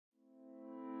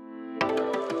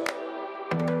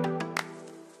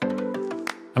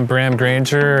I'm Bram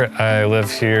Granger. I live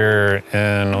here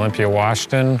in Olympia,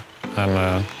 Washington. I'm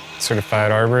a certified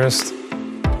arborist.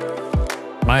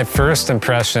 My first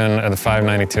impression of the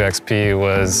 592 XP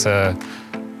was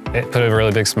it put a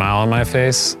really big smile on my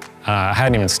face. I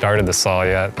hadn't even started the saw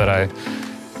yet, but I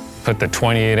put the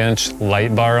 28-inch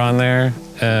light bar on there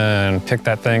and picked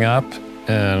that thing up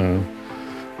and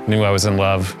knew I was in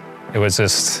love. It was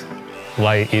just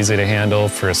light, easy to handle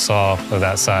for a saw of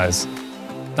that size.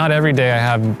 Not every day I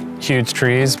have huge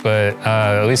trees, but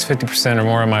at least 50% or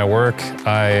more of my work,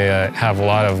 I have a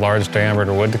lot of large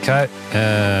diameter wood to cut,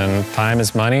 and time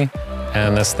is money.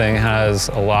 And this thing has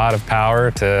a lot of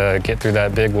power to get through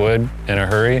that big wood in a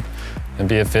hurry and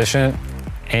be efficient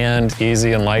and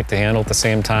easy and light to handle at the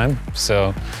same time.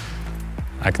 So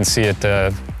I can see it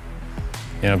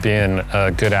being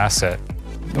a good asset.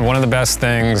 One of the best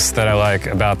things that I like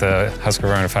about the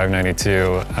Husqvarna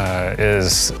 592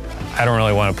 is I don't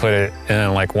really want to put it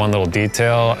in like one little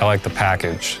detail. I like the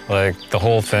package. Like the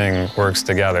whole thing works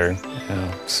together.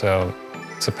 So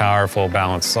it's a powerful,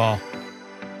 balanced saw.